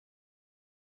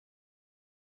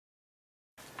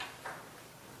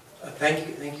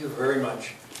Thank you very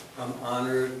much. I'm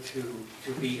honored to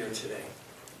be here today.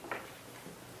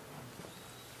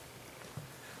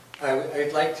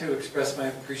 I'd like to express my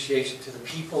appreciation to the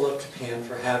people of Japan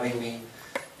for having me,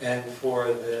 and for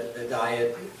the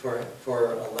Diet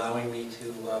for allowing me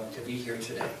to be here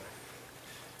today.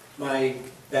 My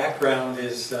background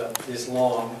is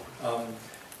long,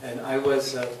 and I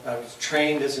was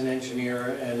trained as an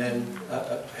engineer, and then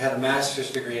had a master's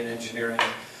degree in engineering.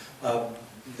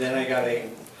 Then I got a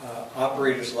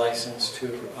operator's license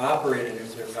to operate a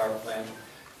nuclear power plant,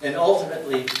 and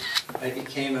ultimately I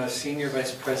became a senior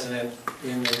vice president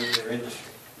in the nuclear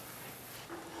industry.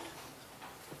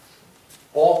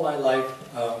 All my life,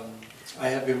 I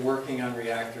have been working on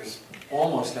reactors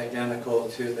almost identical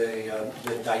to the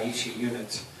Daiichi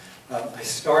units. I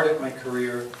started my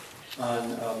career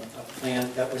on a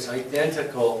plant that was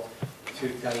identical to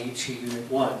Daiichi Unit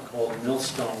 1, called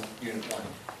Millstone Unit 1.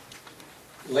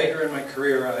 Later in my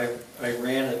career, I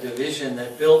ran a division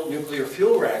that built nuclear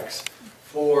fuel racks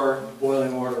for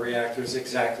boiling water reactors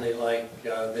exactly like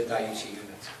the Daiichi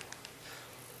units.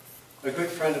 A good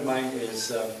friend of mine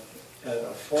is a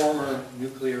former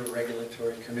Nuclear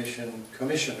Regulatory Commission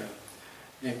commissioner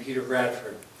named Peter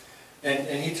Bradford.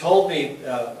 And he told me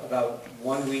about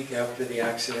 1 week after the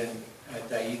accident at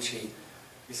Daiichi,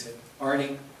 he said,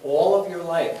 "Arnie, all of your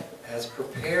life has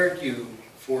prepared you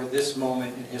for this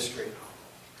moment in history."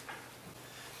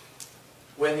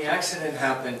 When the accident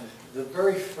happened, the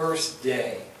very first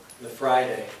day, the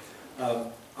Friday,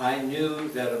 I knew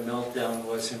that a meltdown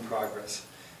was in progress.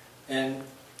 And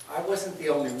I wasn't the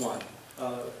only one.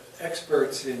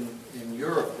 Experts in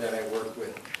Europe that I work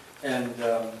with, and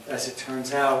as it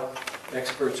turns out,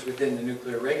 experts within the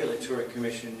Nuclear Regulatory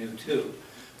Commission knew too.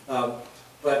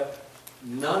 But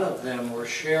none of them were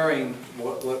sharing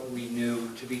what we knew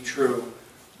to be true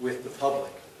with the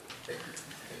public.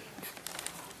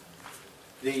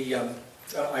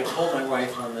 I told my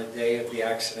wife on the day of the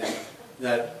accident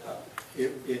that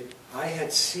I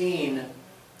had seen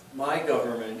my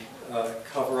government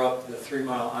cover up the 3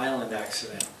 Mile Island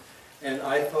accident, and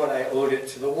I thought I owed it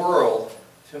to the world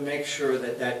to make sure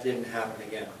that that didn't happen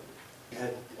again.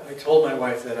 I told my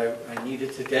wife that I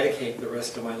needed to dedicate the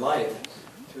rest of my life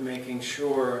to making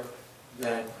sure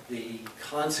that the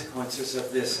consequences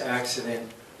of this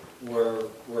accident were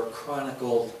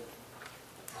chronicled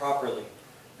properly,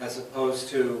 as opposed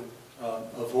to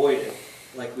avoided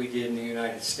like we did in the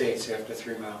United States after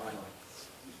 3 Mile Island.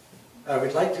 I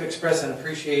would like to express an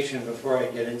appreciation before I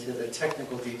get into the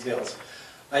technical details.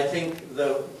 I think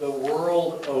the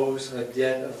world owes a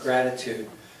debt of gratitude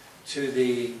to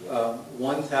the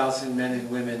 1,000 men and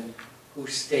women who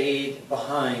stayed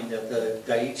behind at the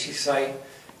Daiichi site,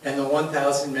 and the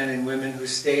 1,000 men and women who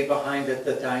stayed behind at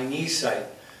the Daini site.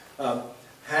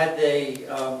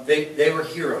 They were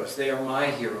heroes. They are my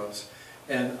heroes.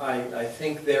 And I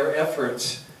think their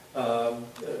efforts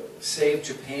saved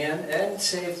Japan and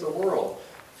saved the world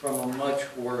from a much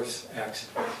worse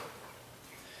accident.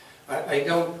 I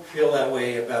don't feel that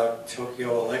way about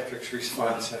Tokyo Electric's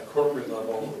response at corporate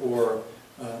level or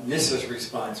NISA's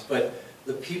response, but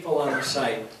the people on the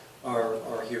site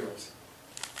are heroes.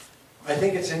 I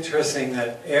think it's interesting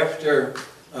that after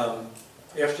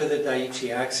the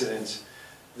Daiichi accidents,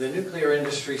 the nuclear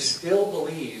industry still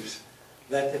believes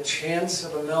that the chance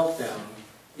of a meltdown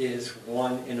is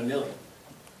 1 in a million.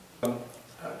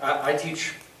 I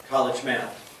teach college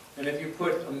math, and if you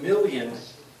put 1 million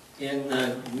in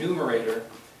the numerator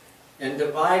and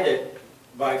divide it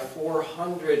by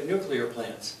 400 nuclear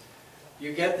plants,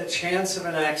 you get the chance of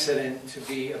an accident to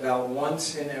be about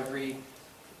once in every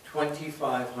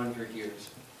 2,500 years.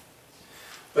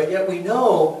 But yet we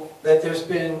know that there's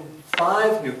been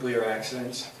 5 nuclear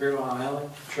accidents, 3 Mile Island,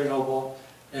 Chernobyl,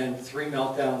 and 3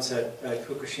 meltdowns at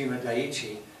Fukushima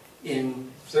Daiichi in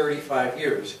 35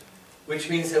 years, which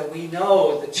means that we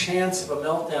know the chance of a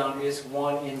meltdown is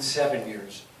 1 in 7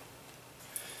 years.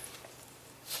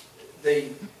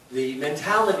 The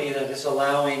mentality that is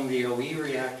allowing the OE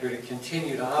reactor to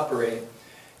continue to operate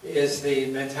is the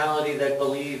mentality that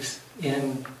believes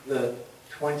in the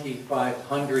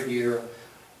 2,500-year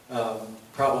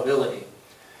probability.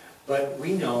 But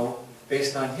we know,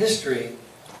 based on history,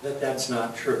 that that's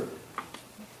not true.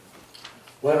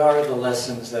 What are the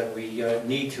lessons that we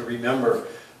need to remember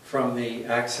from the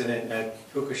accident at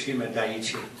Fukushima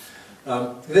Daiichi?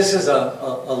 This is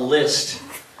a list,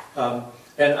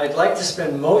 and I'd like to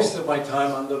spend most of my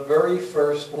time on the very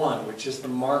first one, which is the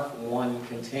Mark I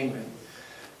containment.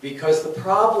 Because the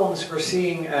problems we're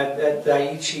seeing at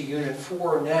Daiichi Unit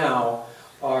 4 now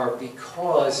are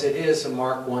because it is a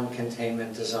Mark I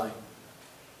containment design.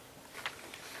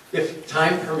 If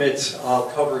time permits, I'll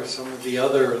cover some of the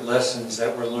other lessons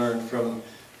that were learned from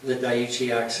the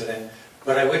Daiichi accident,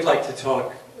 but I would like to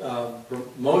talk for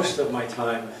most of my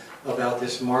time about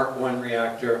this Mark I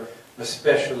reactor,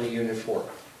 especially Unit 4.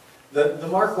 The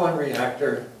Mark I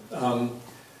reactor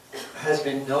has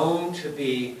been known to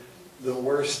be the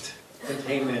worst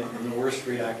containment and the worst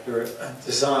reactor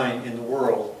design in the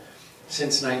world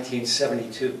since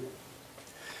 1972.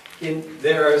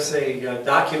 There is a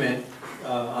document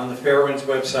on the Fairewinds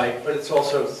website, but it's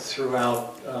also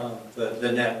throughout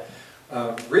the net,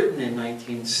 written in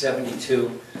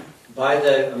 1972 by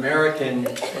the American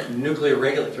Nuclear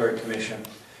Regulatory Commission.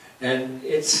 And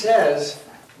it says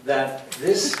that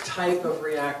this type of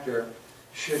reactor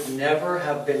should never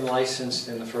have been licensed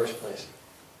in the first place.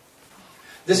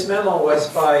 This memo was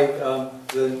by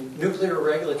the Nuclear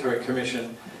Regulatory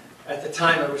Commission. At the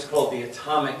time it was called the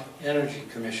Atomic Energy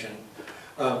Commission.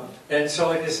 And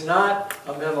so it is not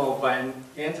a memo by an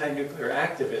anti-nuclear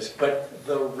activist, but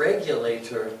the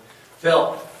regulator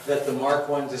felt that the Mark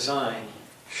I design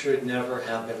should never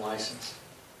have been licensed.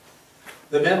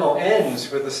 The memo ends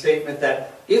with a statement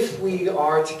that if we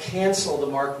are to cancel the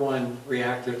Mark I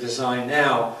reactor design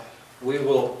now, we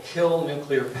will kill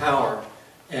nuclear power,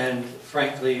 and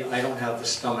frankly, I don't have the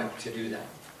stomach to do that.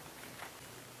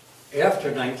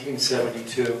 After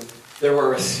 1972, there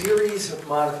were a series of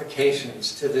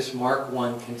modifications to this Mark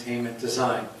I containment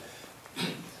design.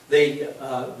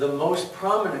 The most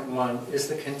prominent one is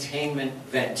the containment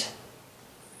vent.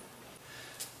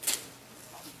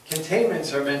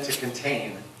 Containments are meant to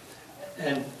contain,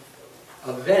 and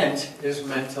a vent is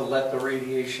meant to let the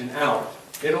radiation out.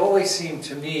 It always seemed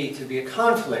to me to be a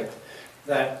conflict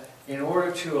that in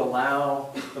order to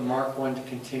allow the Mark I to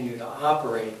continue to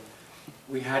operate,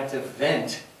 we had to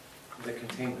vent the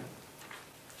containment.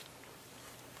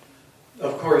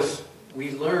 Of course,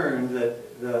 we learned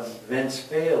that the vents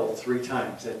failed 3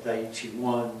 times, at Daiichi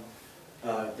 1,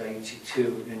 Daiichi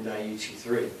 2, and Daiichi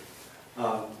 3.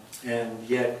 And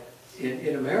yet,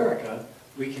 in America,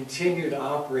 we continue to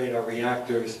operate our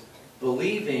reactors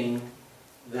believing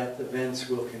that the vents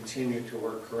will continue to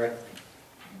work correctly.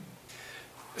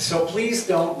 So please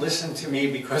don't listen to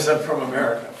me because I'm from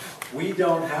America. We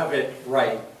don't have it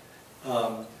right.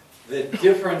 The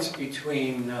difference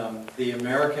between the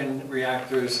American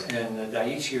reactors and the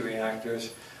Daiichi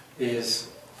reactors is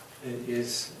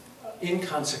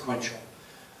inconsequential.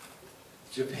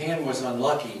 Japan was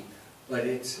unlucky, but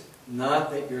it's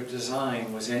not that your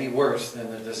design was any worse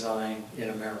than the design in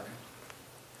America.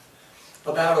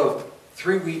 About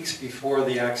 3 weeks before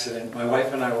the accident, my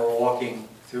wife and I were walking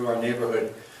through our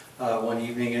neighborhood one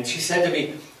evening, and she said to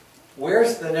me,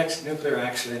 "Where's the next nuclear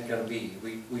accident going to be?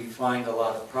 We find a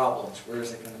lot of problems. Where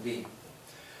is it going to be?"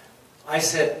 I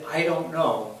said, "I don't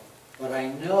know, but I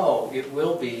know it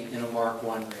will be in a Mark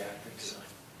I reactor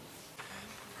design."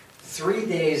 3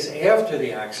 days after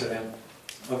the accident,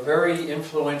 a very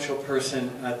influential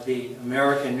person at the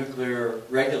American Nuclear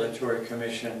Regulatory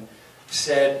Commission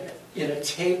said in a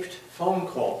taped phone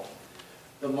call,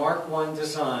 "The Mark I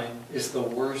design is the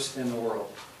worst in the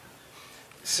world."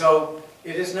 So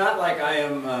it is not like I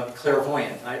am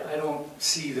clairvoyant. I don't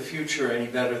see the future any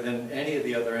better than any of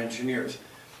the other engineers.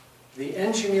 The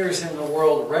engineers in the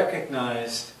world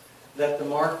recognized that the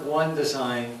Mark I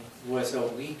design was a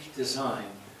weak design.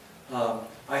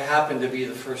 I happen to be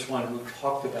the first one who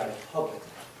talked about it publicly.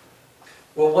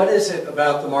 Well, what is it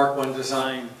about the Mark I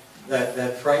design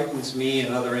that frightens me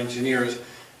and other engineers?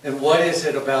 And what is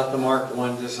it about the Mark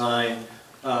I design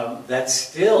that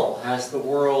still has the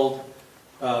world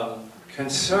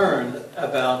concerned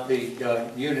about the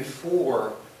Unit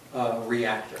 4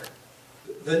 reactor?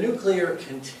 The nuclear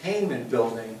containment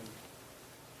building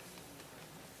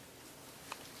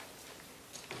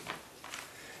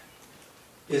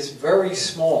is very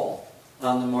small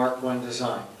on the Mark I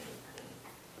design.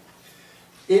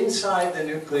 Inside the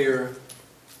nuclear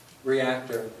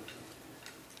reactor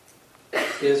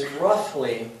is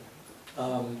roughly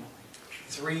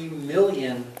 3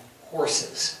 million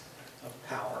horses of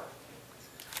power.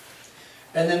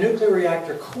 And the nuclear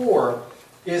reactor core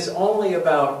is only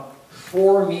about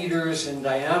 4 meters in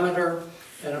diameter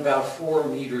and about 4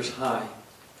 meters high.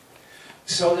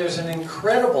 So there's an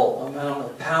incredible amount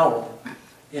of power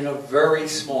in a very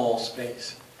small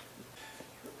space.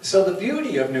 So the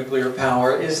beauty of nuclear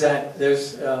power is that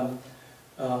there's an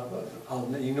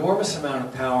enormous amount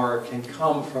of power can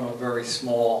come from a very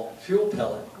small fuel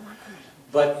pellet.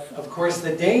 But of course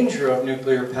the danger of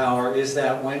nuclear power is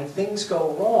that when things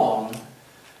go wrong,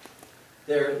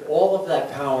 all of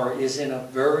that power is in a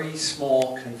very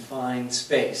small confined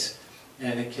space,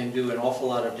 and it can do an awful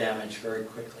lot of damage very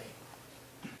quickly.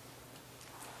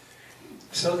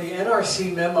 So the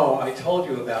NRC memo I told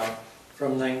you about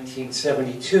from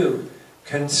 1972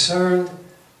 concerned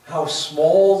how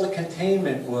small the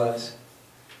containment was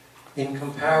in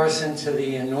comparison to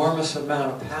the enormous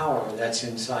amount of power that's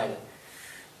inside it.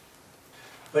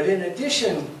 But in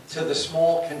addition to the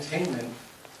small containment,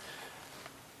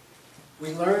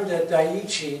 we learned at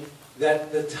Daiichi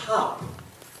that the top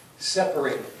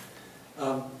separated.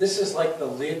 This is like the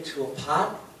lid to a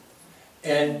pot,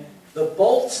 and the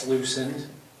bolts loosened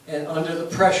and under the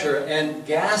pressure, and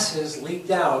gases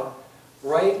leaked out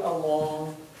right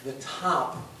along the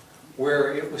top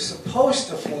where it was supposed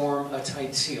to form a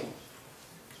tight seal.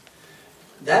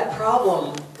 That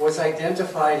problem was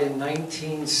identified in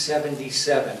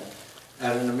 1977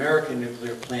 at an American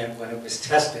nuclear plant when it was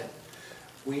tested.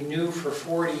 We knew for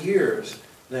 40 years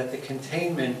that the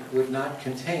containment would not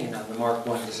contain on the Mark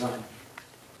I design.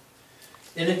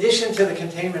 In addition to the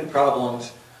containment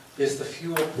problems is the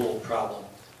fuel pool problem,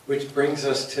 which brings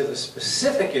us to the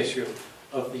specific issue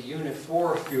of the Unit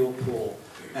 4 fuel pool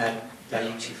at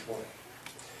Daiichi 4.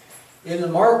 In the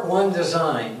Mark I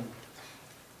design,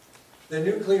 the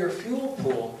nuclear fuel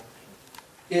pool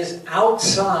is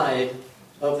outside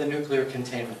of the nuclear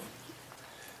containment.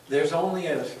 There's only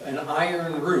an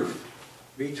iron roof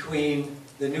between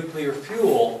the nuclear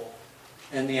fuel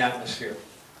and the atmosphere.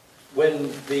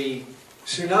 When the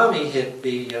tsunami hit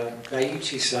the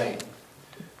Daiichi site,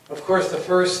 of course the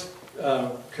first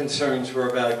concerns were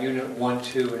about Unit 1,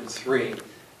 2, and 3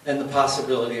 and the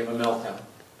possibility of a meltdown.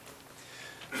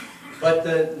 But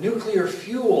the nuclear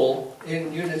fuel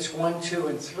in Units 1, 2,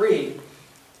 and 3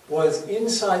 was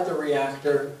inside the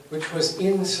reactor, which was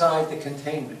inside the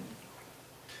containment.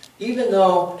 Even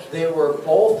though they were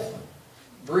both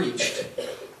breached,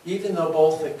 even though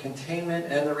both the containment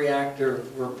and the reactor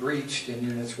were breached in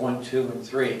Units 1, 2, and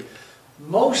 3,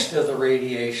 most of the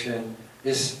radiation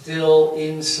is still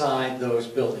inside those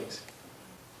buildings.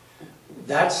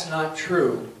 That's not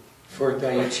true for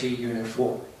Daiichi Unit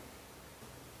 4.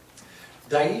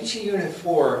 Daiichi Unit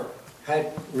 4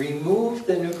 had removed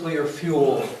the nuclear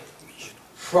fuel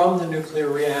from the nuclear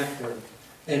reactor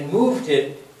and moved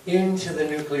it into the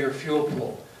nuclear fuel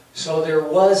pool. So there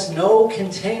was no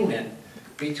containment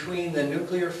between the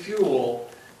nuclear fuel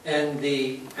and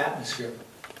the atmosphere.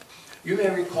 You may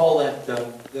recall that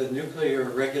the Nuclear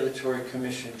Regulatory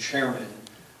Commission chairman,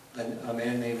 a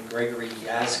man named Gregory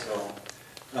Yasko,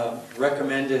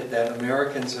 recommended that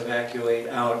Americans evacuate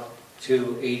out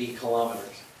to 80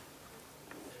 kilometers.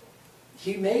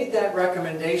 He made that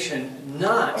recommendation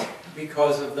not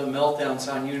because of the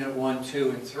meltdowns on Unit 1,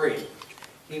 2, and 3.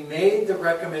 He made the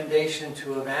recommendation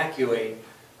to evacuate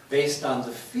based on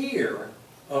the fear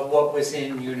of what was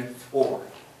in Unit 4.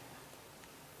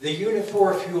 The Unit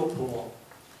 4 fuel pool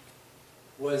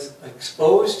was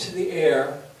exposed to the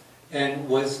air and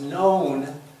was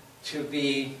known to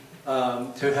be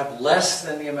to have less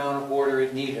than the amount of water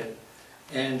it needed,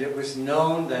 and it was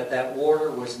known that that water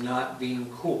was not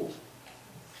being cooled.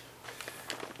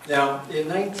 Now, in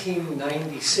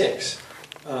 1996,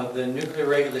 the Nuclear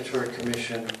Regulatory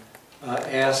Commission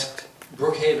asked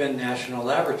Brookhaven National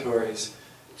Laboratories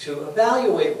to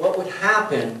evaluate what would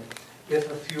happen if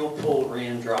a fuel pool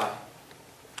ran dry.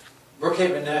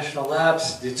 Brookhaven National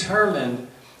Labs determined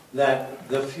that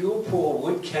the fuel pool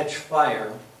would catch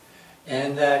fire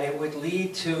and that it would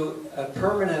lead to a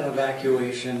permanent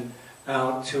evacuation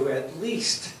out to at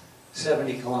least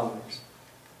 70 kilometers.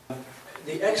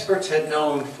 The experts had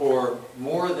known for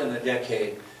more than a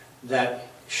decade that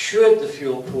should the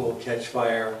fuel pool catch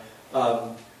fire,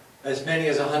 as many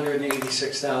as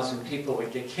 186,000 people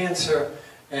would get cancer,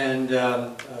 and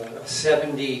a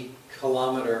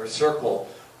 70-kilometer circle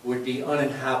would be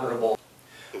uninhabitable.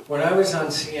 When I was on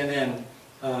CNN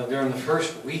during the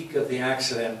first week of the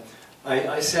accident,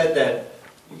 I said that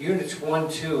Units 1,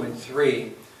 2, and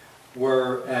 3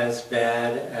 were as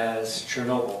bad as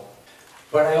Chernobyl.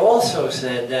 But I also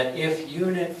said that if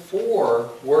Unit 4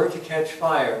 were to catch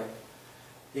fire,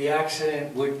 the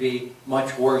accident would be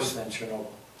much worse than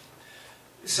Chernobyl.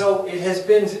 So it has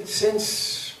been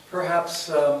since perhaps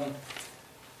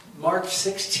March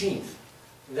 16th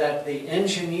that the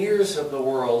engineers of the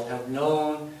world have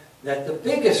known that the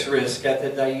biggest risk at the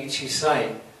Daiichi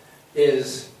site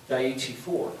is Daiichi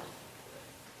 4.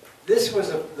 This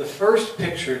was the first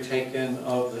picture taken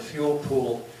of the fuel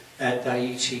pool at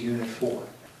Daiichi Unit 4.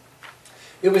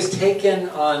 It was taken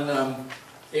on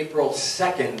April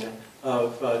 2nd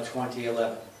of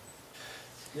 2011.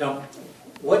 Now,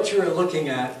 what you're looking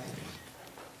at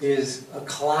is a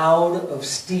cloud of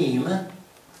steam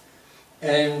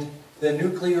and the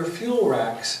nuclear fuel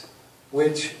racks,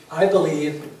 which I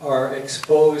believe are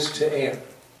exposed to air.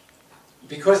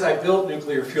 Because I built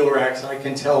nuclear fuel racks, I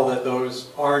can tell that those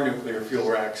are nuclear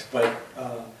fuel racks, but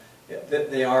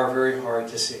they are very hard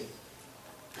to see.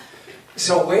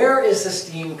 So where is the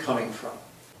steam coming from?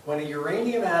 When a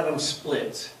uranium atom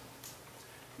splits,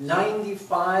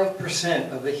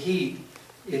 95% of the heat,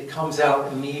 it comes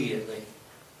out immediately.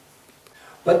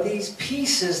 But these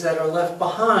pieces that are left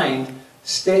behind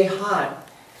stay hot,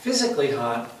 physically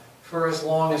hot, for as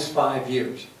long as 5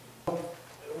 years.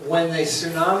 When the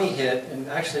tsunami hit, and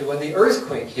actually when the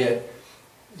earthquake hit,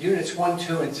 units 1,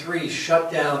 2, and 3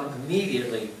 shut down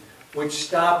immediately, which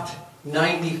stopped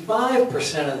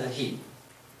 95% of the heat.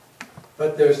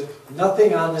 But there's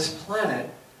nothing on this planet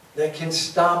that can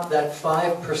stop that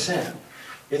 5%.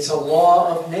 It's a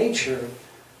law of nature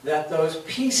that those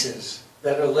pieces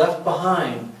that are left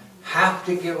behind have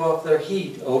to give up their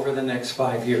heat over the next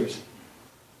 5 years.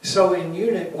 So in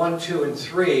unit 1, 2, and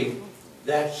 3,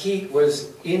 that heat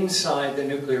was inside the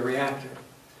nuclear reactor.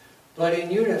 But in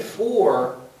unit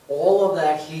 4, all of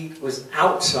that heat was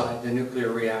outside the nuclear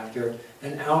reactor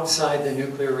and outside the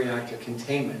nuclear reactor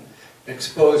containment,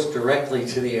 exposed directly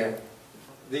to the air.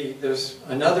 There's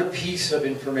another piece of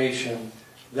information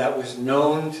that was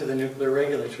known to the Nuclear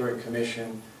Regulatory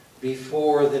Commission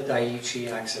before the Daiichi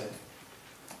accident.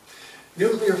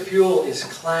 Nuclear fuel is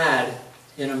clad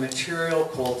in a material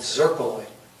called zircaloy.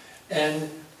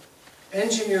 And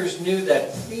engineers knew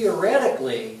that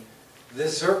theoretically the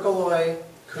zircaloy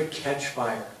could catch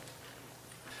fire.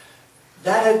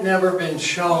 That had never been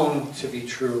shown to be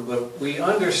true, but we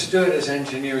understood as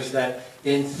engineers that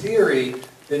in theory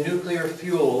the nuclear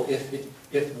fuel,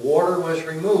 if water was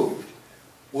removed,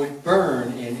 would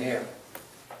burn in air.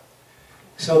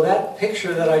 So that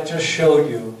picture that I just showed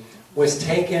you was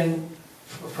taken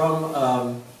from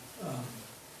a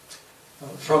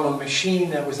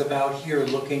machine that was about here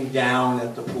looking down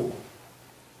at the pool.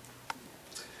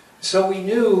 So we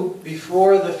knew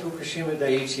before the Fukushima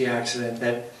Daiichi accident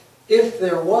that if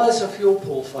there was a fuel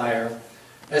pool fire,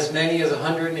 as many as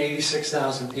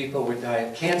 186,000 people would die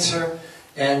of cancer,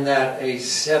 and that a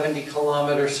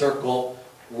 70-kilometer circle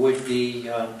would be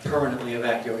permanently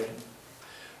evacuated.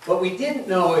 But we didn't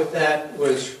know if that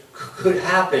could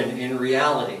happen in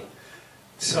reality.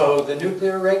 So the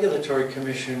Nuclear Regulatory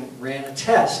Commission ran a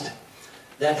test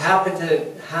that happened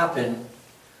to happen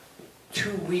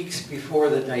 2 weeks before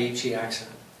the Daiichi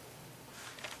accident.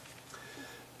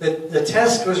 The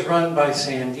test was run by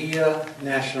Sandia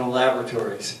National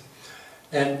Laboratories,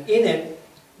 and in it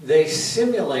they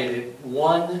simulated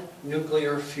one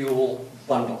nuclear fuel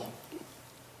bundle.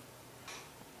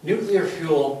 Nuclear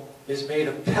fuel is made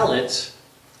of pellets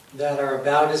that are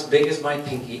about as big as my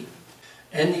pinky,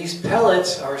 and these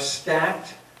pellets are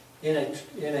stacked in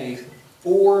a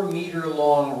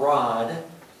 4-meter-long rod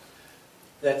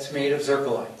that's made of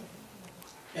zircaloy.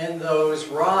 And those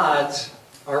rods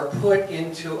are put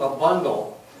into a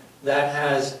bundle that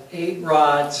has 8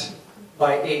 rods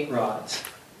by 8 rods.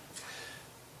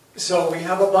 So we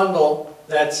have a bundle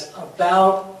that's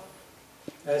about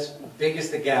as big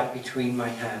as the gap between my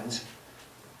hands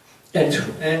and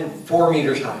 4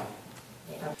 meters high.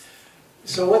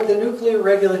 So what the Nuclear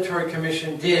Regulatory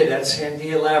Commission did at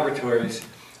Sandia Laboratories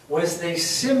was they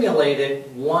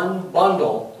simulated one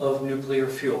bundle of nuclear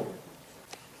fuel.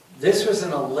 This was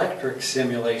an electric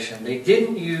simulation. They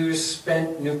didn't use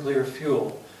spent nuclear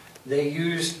fuel. They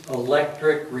used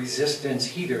electric resistance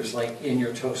heaters like in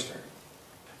your toaster.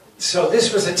 So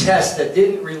this was a test that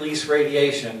didn't release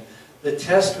radiation. The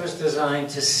test was designed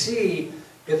to see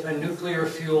if a nuclear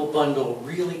fuel bundle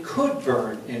really could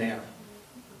burn in air.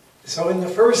 So in the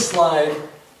first slide,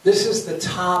 this is the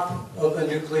top of a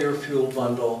nuclear fuel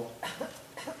bundle,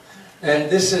 and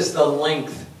this is the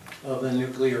length of the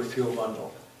nuclear fuel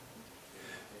bundle.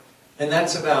 And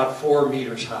that's about 4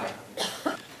 meters high.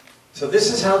 So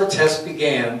this is how the test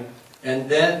began, and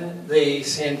then the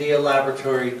Sandia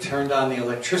laboratory turned on the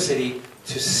electricity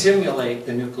to simulate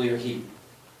the nuclear heat.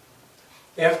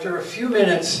 After a few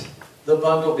minutes, the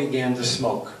bundle began to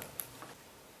smoke.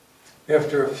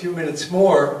 After a few minutes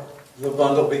more, the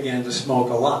bundle began to smoke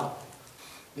a lot.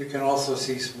 You can also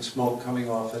see some smoke coming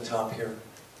off the top here.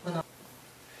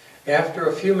 After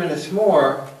a few minutes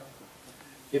more,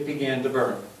 it began to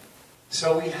burn.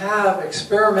 So we have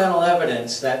experimental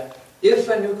evidence that if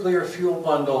a nuclear fuel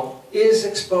bundle is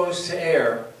exposed to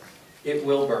air, it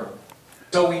will burn.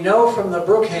 So we know from the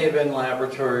Brookhaven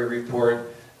laboratory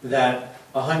report that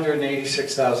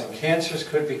 186,000 cancers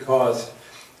could be caused,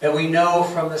 and we know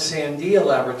from the Sandia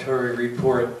laboratory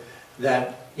report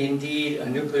that indeed a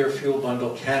nuclear fuel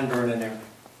bundle can burn in air.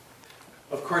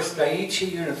 Of course,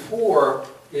 Daiichi Unit 4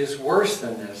 is worse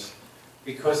than this,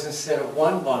 because instead of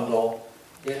one bundle,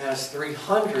 it has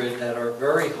 300 that are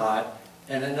very hot,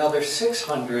 and another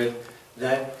 600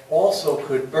 that also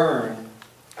could burn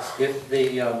if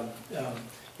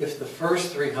the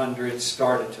first 300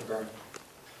 started to burn.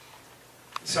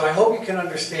 So I hope you can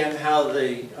understand how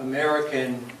the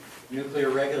American Nuclear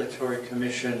Regulatory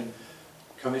Commission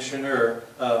Commissioner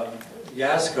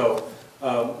Yasko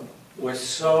was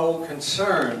so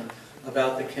concerned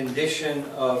about the condition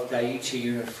of Daiichi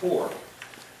Unit 4.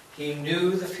 He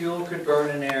knew the fuel could burn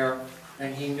in air,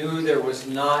 and he knew there was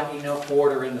not enough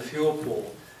water in the fuel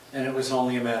pool, and it was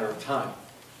only a matter of time.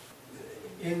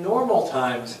 In normal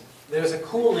times, there's a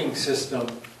cooling system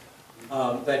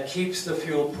that keeps the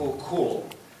fuel pool cool.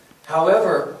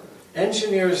 However,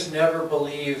 engineers never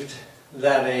believed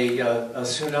that a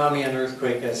tsunami and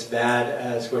earthquake as bad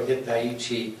as what hit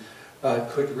Daiichi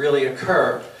could really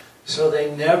occur. So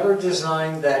they never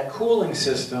designed that cooling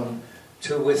system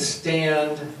to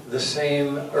withstand the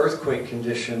same earthquake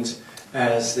conditions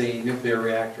as the nuclear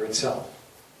reactor itself.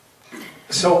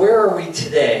 So where are we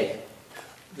today?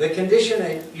 The condition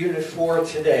at Unit 4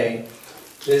 today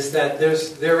is that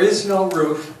there is no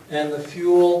roof and the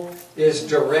fuel is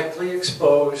directly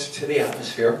exposed to the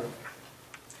atmosphere.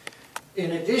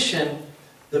 In addition,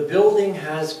 the building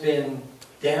has been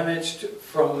damaged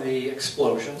from the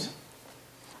explosions.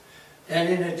 And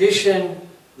in addition,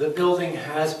 the building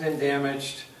has been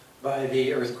damaged by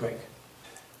the earthquake.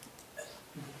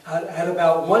 At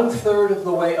about 1/3 of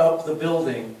the way up the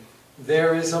building,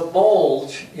 there is a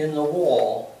bulge in the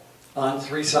wall on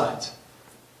 3 sides.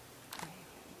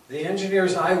 The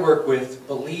engineers I work with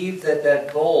believe that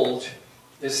that bulge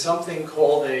is something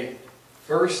called a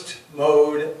first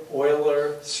mode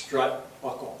Euler strut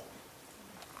buckle.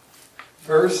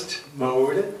 First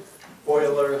mode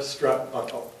Euler strut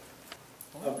buckle.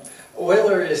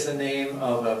 Euler is the name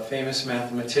of a famous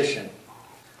mathematician,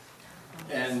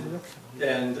 and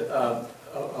a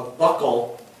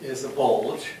buckle is a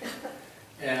bulge,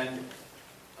 and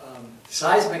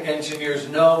seismic engineers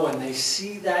know when they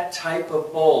see that type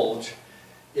of bulge,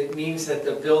 it means that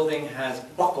the building has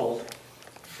buckled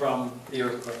from the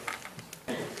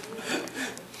earthquake.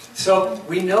 So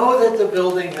we know that the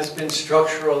building has been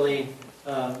structurally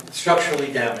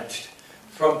damaged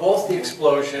from both the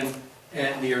explosion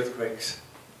and the earthquakes.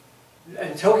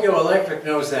 And Tokyo Electric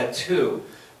knows that too,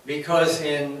 because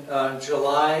in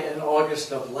July and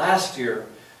August of last year,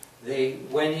 they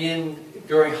went in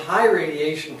during high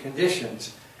radiation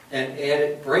conditions and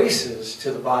added braces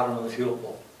to the bottom of the fuel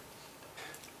pool.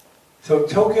 So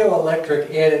Tokyo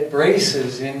Electric added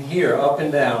braces in here, up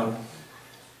and down,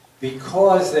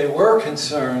 because they were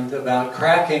concerned about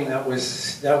cracking that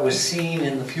was seen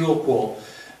in the fuel pool.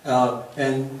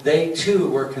 And they too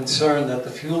were concerned that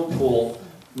the fuel pool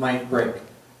might break.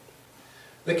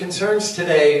 The concerns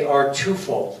today are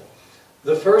twofold.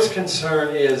 The first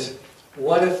concern is,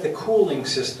 what if the cooling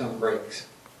system breaks?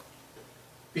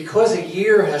 Because a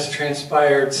year has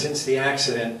transpired since the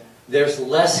accident, there's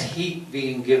less heat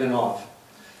being given off.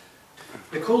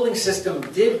 The cooling system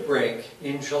did break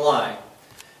in July.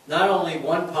 Not only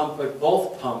one pump, but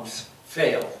both pumps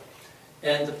failed.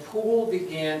 And the pool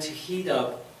began to heat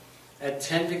up at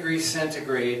 10 degrees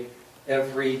centigrade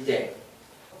every day.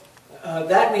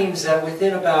 That means that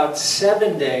within about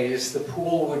 7 days, the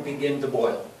pool would begin to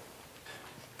boil.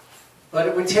 But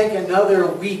it would take another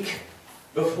week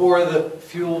before the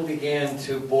fuel began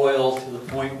to boil to the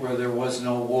point where there was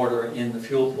no water in the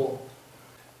fuel pool.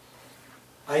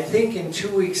 I think in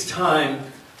 2 weeks'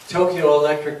 time, Tokyo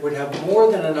Electric would have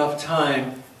more than enough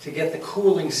time to get the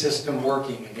cooling system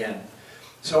working again.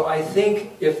 So I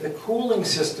think if the cooling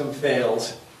system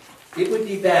fails, it would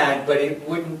be bad, but it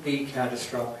wouldn't be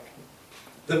catastrophic.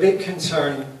 The big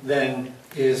concern then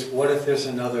is, what if there's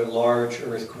another large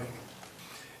earthquake?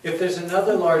 If there's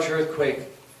another large earthquake,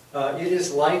 it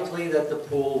is likely that the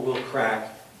pool will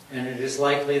crack, and it is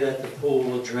likely that the pool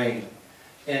will drain.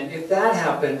 And if that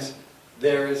happens,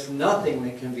 there is nothing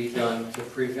that can be done to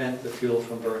prevent the fuel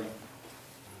from burning.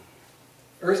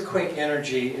 Earthquake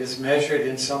energy is measured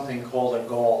in something called a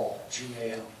GAL,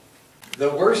 G-A-L. The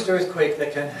worst earthquake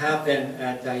that can happen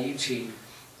at Daiichi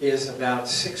is about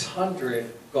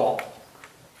 600 GAL.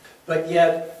 But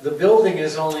yet, the building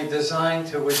is only designed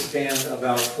to withstand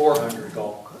about 400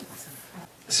 GAL.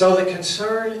 So the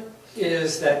concern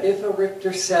is that if a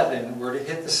Richter 7 were to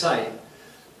hit the site,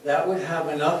 that would have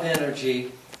enough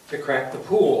energy to crack the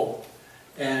pool,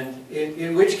 and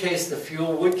in which case the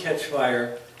fuel would catch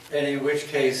fire, and in which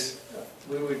case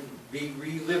we would be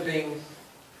reliving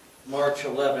March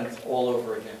 11th all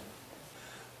over again.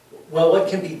 Well, what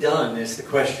can be done is the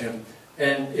question,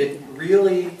 and it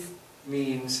really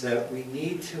means that we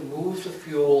need to move the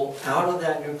fuel out of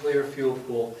that nuclear fuel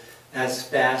pool as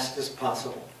fast as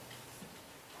possible.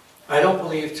 I don't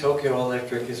believe Tokyo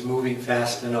Electric is moving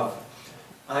fast enough.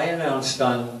 I announced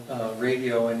on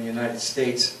radio in the United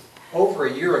States over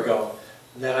a year ago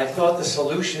that I thought the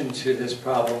solution to this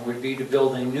problem would be to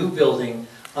build a new building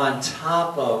on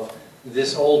top of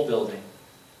this old building.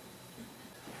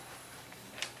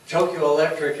 Tokyo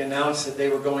Electric announced that they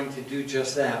were going to do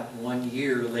just that 1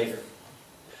 year later.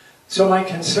 So my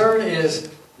concern is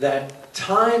that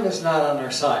time is not on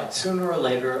our side. Sooner or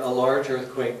later, a large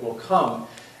earthquake will come,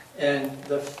 and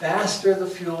the faster the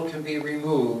fuel can be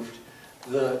removed,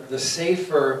 the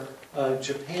safer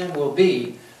Japan will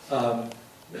be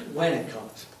when it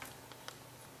comes.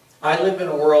 I live in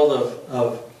a world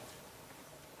of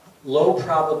low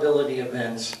probability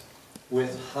events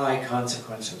with high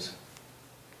consequences.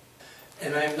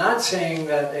 And I'm not saying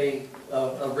that a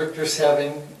Richter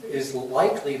 7 is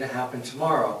likely to happen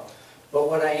tomorrow. But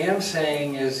what I am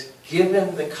saying is,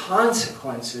 given the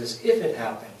consequences, if it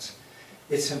happens,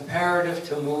 it's imperative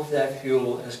to move that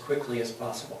fuel as quickly as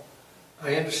possible.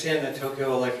 I understand that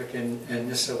Tokyo Electric and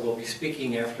NISA will be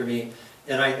speaking after me,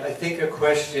 and I think a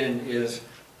question is,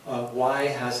 why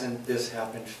hasn't this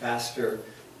happened faster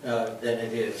than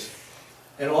it is?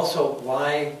 And also,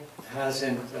 why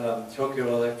hasn't Tokyo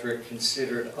Electric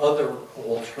considered other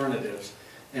alternatives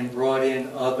and brought in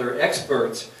other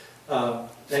experts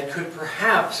that could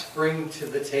perhaps bring to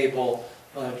the table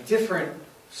different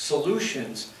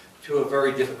solutions to a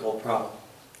very difficult problem?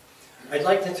 I'd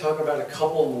like to talk about a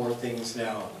couple more things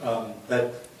now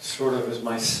that sort of is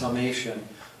my summation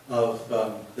of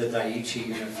the Daiichi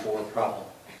Unit 4 problem.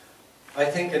 I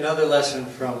think another lesson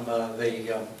from the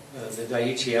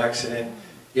Daiichi accident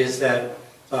is that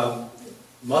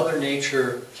Mother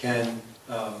Nature can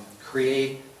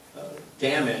create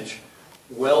damage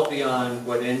well beyond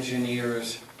what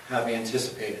engineers have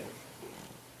anticipated.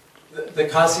 The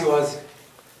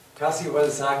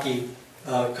Kashiwazaki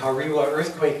Kariwa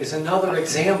earthquake is another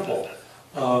example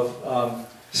of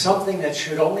something that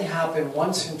should only happen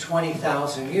once in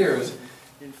 20,000 years,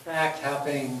 in fact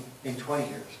happening in 20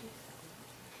 years.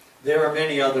 There are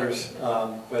many others,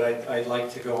 but I'd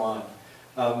like to go on.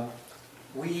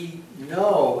 We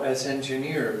know as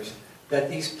engineers that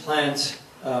these plants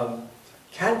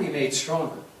can be made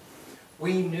stronger.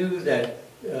 We knew that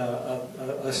a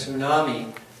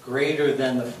tsunami greater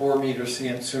than the 4-meter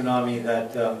tsunami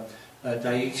that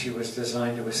Daiichi was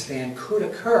designed to withstand could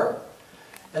occur.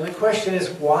 And the question is,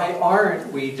 why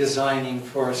aren't we designing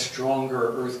for a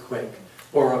stronger earthquake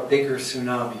or a bigger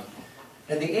tsunami?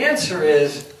 And the answer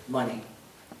is money.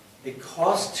 It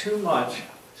costs too much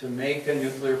to make a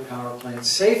nuclear power plant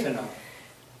safe enough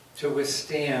to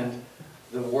withstand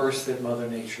the worst that Mother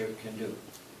Nature can do.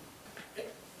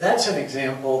 That's an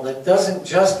example that doesn't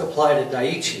just apply to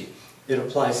Daiichi. It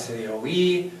applies to the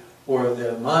OE, or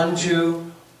the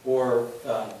Manju, or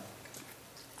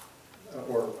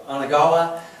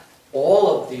Anagawa.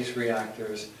 All of these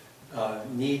reactors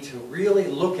need to really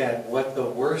look at what the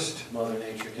worst Mother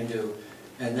Nature can do.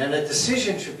 And then a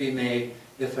decision should be made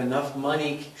if enough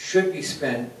money should be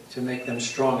spent to make them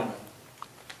strong enough.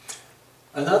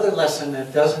 Another lesson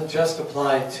that doesn't just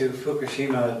apply to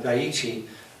Fukushima Daiichi,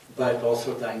 but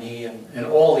also Daini and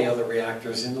all the other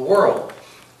reactors in the world,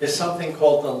 is something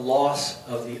called the loss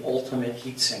of the ultimate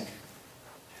heat sink.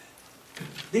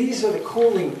 These are the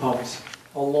cooling pumps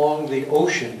along the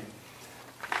ocean.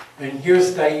 And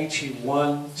here's Daiichi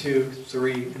 1, 2,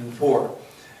 3, and 4.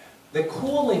 The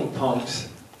cooling pumps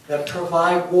that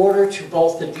provide water to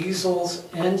both the diesels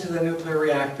and to the nuclear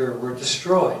reactor were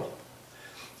destroyed.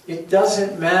 It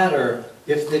doesn't matter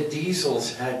if the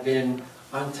diesels had been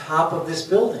on top of this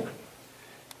building.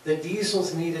 The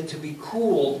diesels needed to be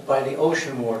cooled by the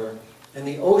ocean water, and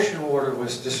the ocean water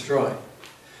was destroyed.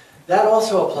 That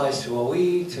also applies to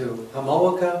OE, to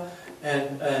Hamoaka,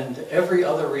 and every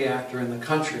other reactor in the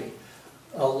country.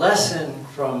 A lesson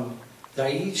from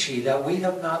Daiichi that we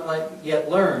have not yet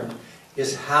learned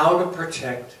is how to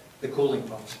protect the cooling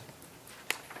pumps.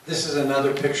 This is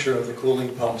another picture of the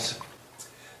cooling pumps.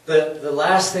 The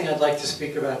last thing I'd like to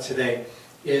speak about today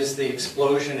is the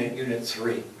explosion at Unit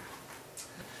 3.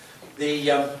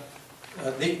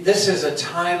 This is a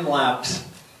time lapse,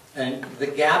 and the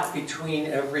gap between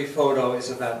every photo is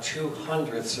about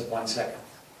 2/100ths of 1 second.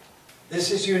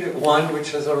 This is Unit 1,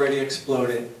 which has already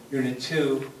exploded, Unit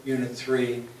 2, Unit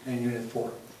 3, and Unit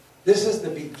 4. This is the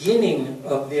beginning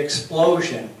of the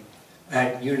explosion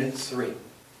at Unit 3.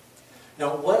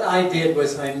 Now, what I did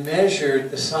was I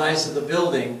measured the size of the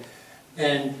building,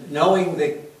 and knowing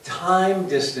the time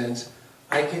distance,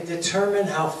 I could determine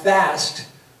how fast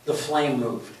the flame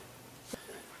moved.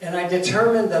 And I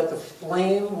determined that the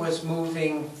flame was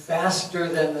moving faster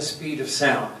than the speed of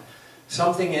sound,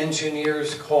 something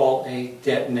engineers call a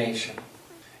detonation.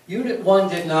 Unit 1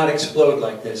 did not explode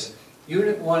like this.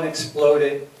 Unit 1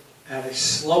 exploded at a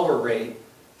slower rate,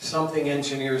 something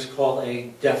engineers call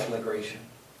a deflagration.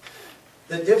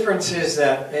 The difference is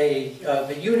that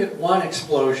the Unit 1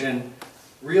 explosion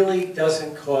really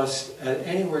doesn't cause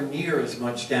anywhere near as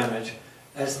much damage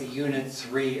as the Unit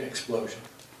 3 explosion.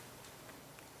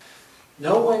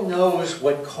 No one knows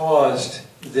what caused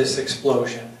this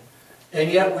explosion,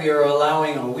 and yet we are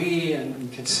allowing OE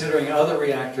and considering other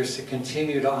reactors to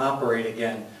continue to operate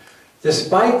again,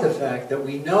 despite the fact that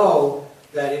we know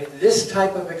that if this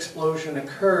type of explosion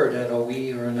occurred at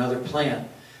OE or another plant,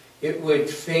 it would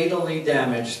fatally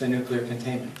damage the nuclear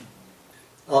containment.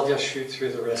 I'll just shoot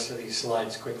through the rest of these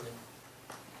slides quickly.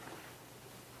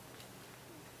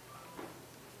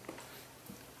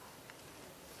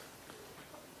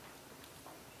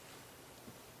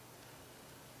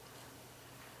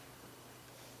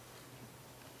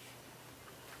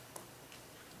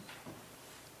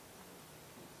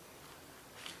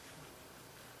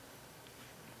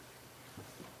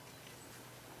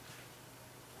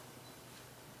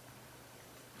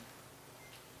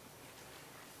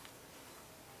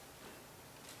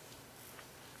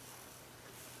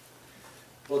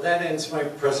 Well, that ends my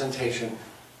presentation.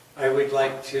 I would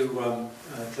like to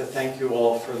thank you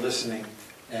all for listening,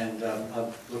 and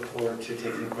I look forward to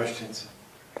taking questions.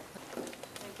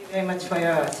 Thank you very much for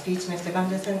your speech, Mr.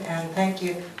 Gundersen, and thank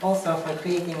you also for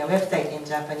creating a website in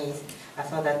Japanese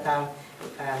so that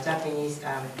Japanese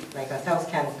like ourselves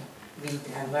can read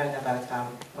and learn about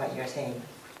what you're saying.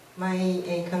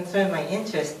 My concern, my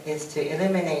interest is to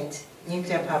eliminate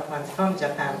nuclear power plants from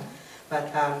Japan, but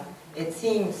it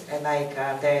seems like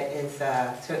there is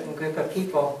a certain group of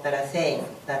people that are saying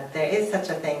that there is such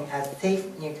a thing as safe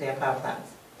nuclear power plants.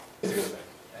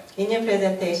 In your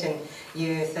presentation,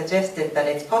 you suggested that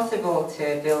it's possible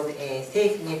to build a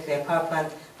safe nuclear power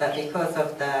plant, but because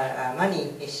of the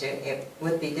money issue, it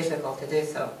would be difficult to do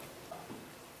so.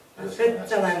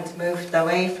 Switzerland moved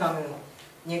away from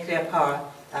nuclear power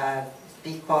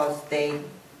because they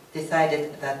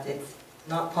decided that it's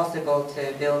not possible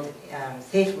to build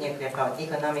safe nuclear power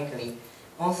economically.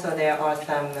 Also, there are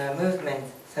some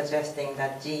movements suggesting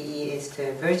that GE is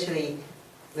to virtually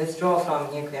withdraw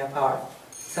from nuclear power.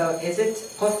 So is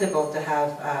it possible to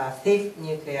have safe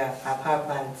nuclear power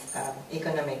plants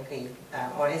economically,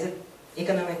 or is it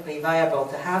economically viable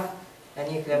to have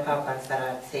nuclear power plants that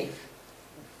are safe?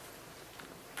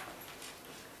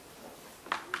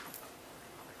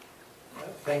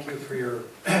 Thank you for your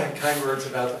kind words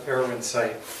about the Fairewinds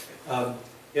site.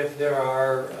 If there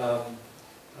are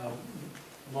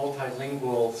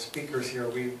multilingual speakers here,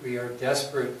 we are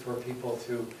desperate for people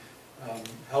to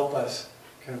help us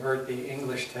convert the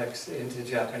English text into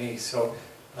Japanese. So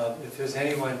if there's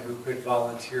anyone who could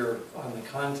volunteer on the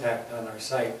contact on our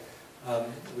site,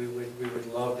 we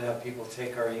would love to have people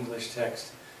take our English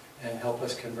text and help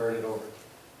us convert it over.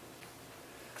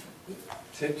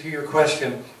 To your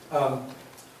question,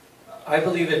 I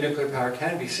believe that nuclear power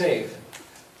can be safe,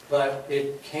 but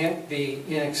it can't be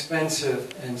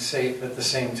inexpensive and safe at the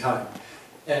same time.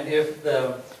 And if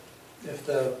the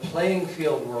playing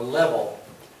field were level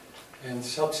and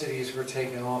subsidies were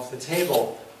taken off the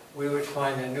table, we would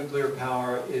find that nuclear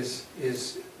power is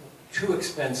too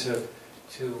expensive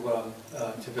to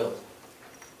build.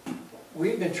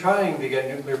 We've been trying to get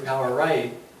nuclear power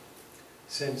right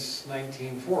since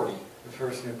 1940, the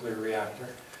first nuclear reactor.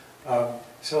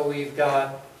 So we've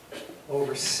got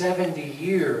over 70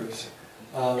 years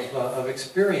of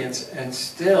experience, and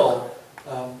still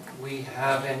we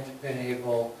haven't been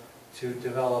able to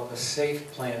develop a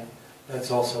safe plant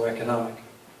that's also economic.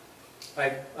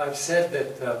 I've said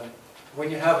that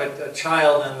when you have a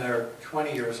child and they're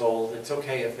 20 years old, it's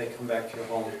okay if they come back to your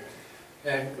home.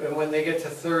 And when they get to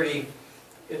 30,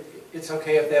 it's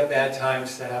okay if they have bad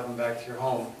times to have them back to your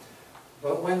home.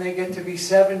 But when they get to be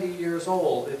 70 years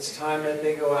old, it's time that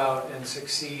they go out and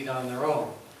succeed on their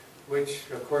own, which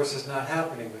of course is not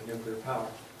happening with nuclear power.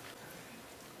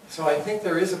 So I think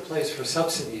there is a place for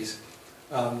subsidies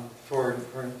for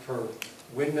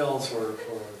windmills or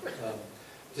for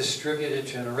distributed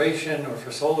generation or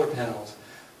for solar panels.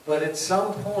 But at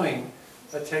some point,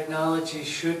 the technology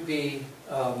should be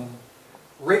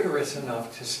rigorous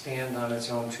enough to stand on its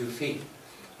own 2 feet.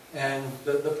 And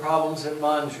the problems at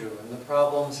Manju and the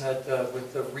problems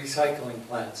with the recycling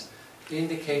plants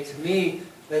indicate to me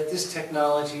that this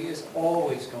technology is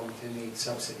always going to need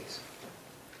subsidies.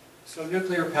 So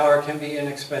nuclear power can be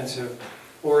inexpensive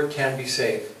or it can be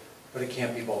safe. but it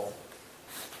can't be both.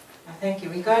 Thank you.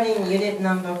 Regarding unit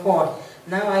number 4,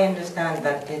 now I understand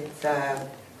that it's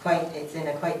in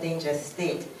a quite dangerous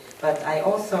state, but I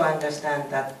also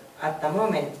understand that at the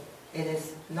moment it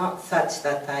is not such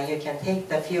that you can take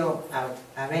the fuel out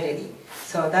readily.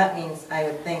 So that means I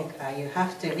would think you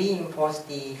have to reinforce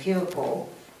the fuel pool,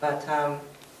 but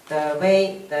the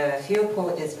way the fuel pool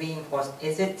is reinforced,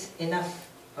 is it enough,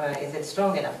 or is it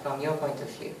strong enough from your point of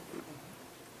view?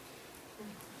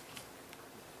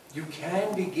 You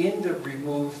can begin to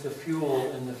remove the fuel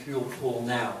in the fuel pool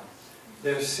now.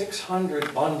 There's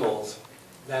 600 bundles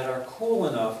that are cool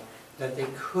enough that they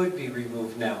could be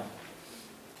removed now.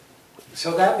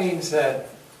 So that means that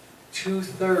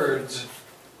 2/3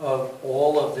 of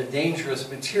all of the dangerous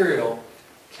material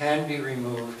can be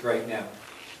removed right now.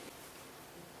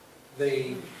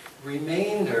 The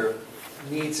remainder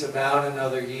needs about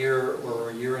another year or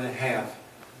a year and a half.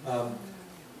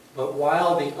 But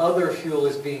while the other fuel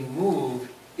is being moved,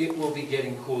 it will be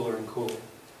getting cooler and cooler.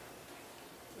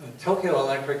 Tokyo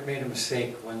Electric made a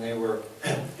mistake when they were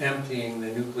emptying the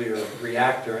nuclear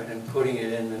reactor and putting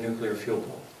it in the nuclear fuel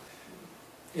pool.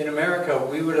 In America,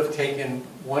 we would have taken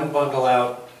one bundle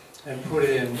out and put it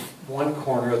in one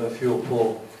corner of the fuel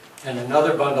pool, and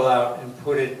another bundle out and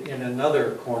put it in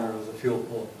another corner of the fuel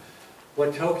pool.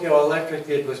 What Tokyo Electric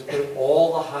did was put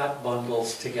all the hot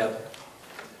bundles together.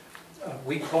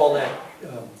 We call that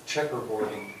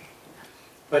checkerboarding.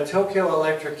 But Tokyo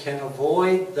Electric can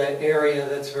avoid the area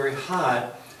that's very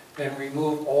hot and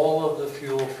remove all of the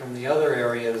fuel from the other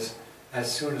areas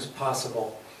as soon as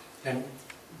possible. And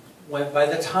by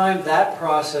the time that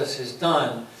process is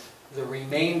done, the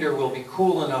remainder will be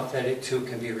cool enough that it too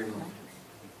can be removed.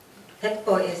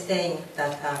 TEPCO is saying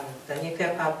that the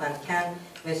nuclear power plant can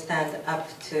withstand up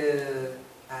to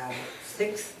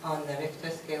 6 on the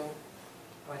Richter scale,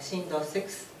 or Shindo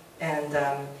 6. And,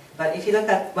 but if you look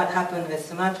at what happened with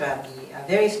Sumatra, the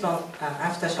very strong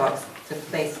aftershocks took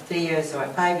place 3 years or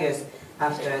 5 years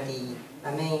after the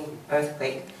main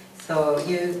earthquake. So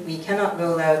we cannot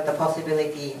rule out the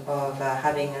possibility of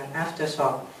having an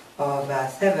aftershock of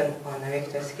 7 on the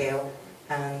Richter scale.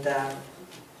 And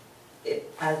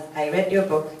as I read your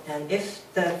book, and if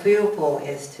the fuel pool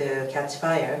is to catch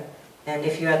fire, and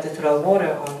if you had to throw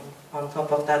water on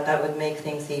top of that, that would make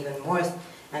things even worse.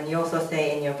 And you also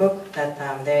say in your book that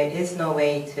there is no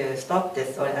way to stop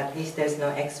this, or at least there's no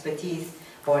expertise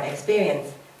or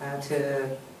experience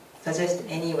to suggest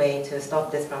any way to stop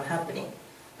this from happening.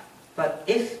 But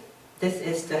if this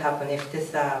is to happen, if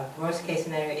this worst case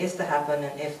scenario is to happen,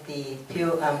 and if the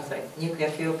nuclear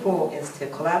fuel pool is to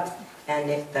collapse, and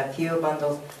if the fuel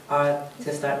bundles are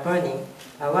to start burning,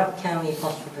 what can we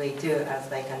possibly do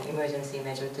as like an emergency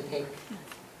measure to take?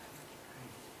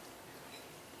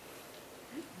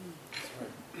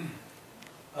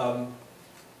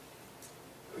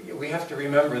 We have to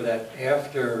remember that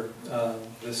after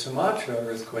the Sumatra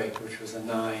earthquake, which was a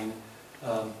 9,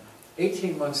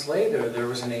 18 months later there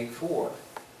was an 8.4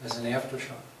 as an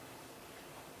aftershock.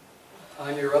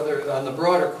 On the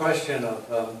broader question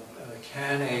of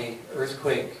can a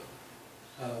earthquake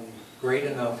great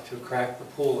enough to crack the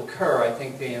pool occur, I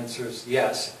think the answer is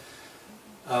yes.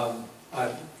 I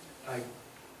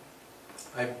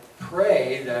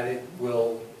pray that it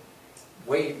will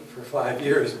wait for 5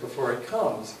 years before it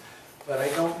comes, but I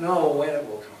don't know when it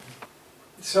will come.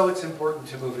 So it's important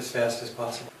to move as fast as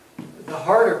possible. The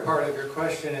harder part of your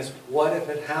question is, what if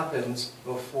it happens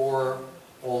before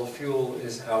all the fuel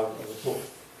is out of the pool?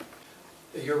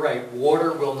 You're right,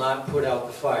 water will not put out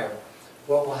the fire.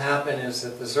 What will happen is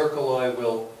that the zircaloy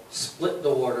will split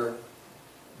the water,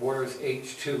 water's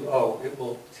H2O. It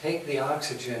will take the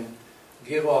oxygen,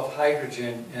 give off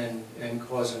hydrogen, and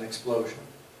cause an explosion.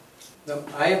 Now,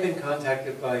 I have been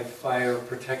contacted by fire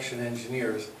protection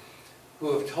engineers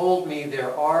who have told me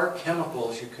there are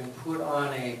chemicals you can put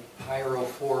on a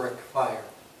pyrophoric fire.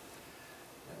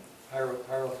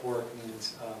 Pyrophoric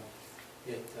means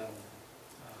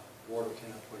water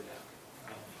cannot put it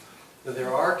out. So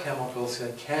there are chemicals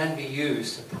that can be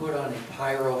used to put on a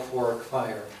pyrophoric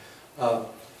fire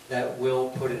that will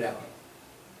put it out.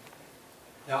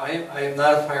 Now, I am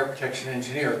not a fire protection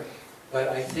engineer, but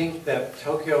I think that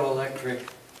Tokyo Electric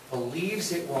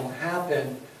believes it won't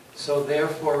happen, so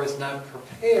therefore is not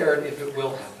prepared if it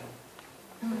will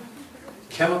happen.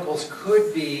 Chemicals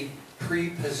could be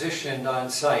pre-positioned on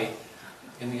site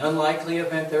in the unlikely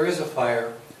event there is a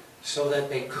fire, so that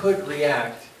they could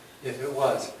react if it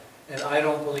was. And I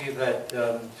don't believe that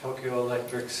Tokyo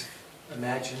Electric's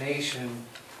imagination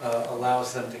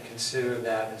allows them to consider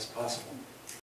that as possible.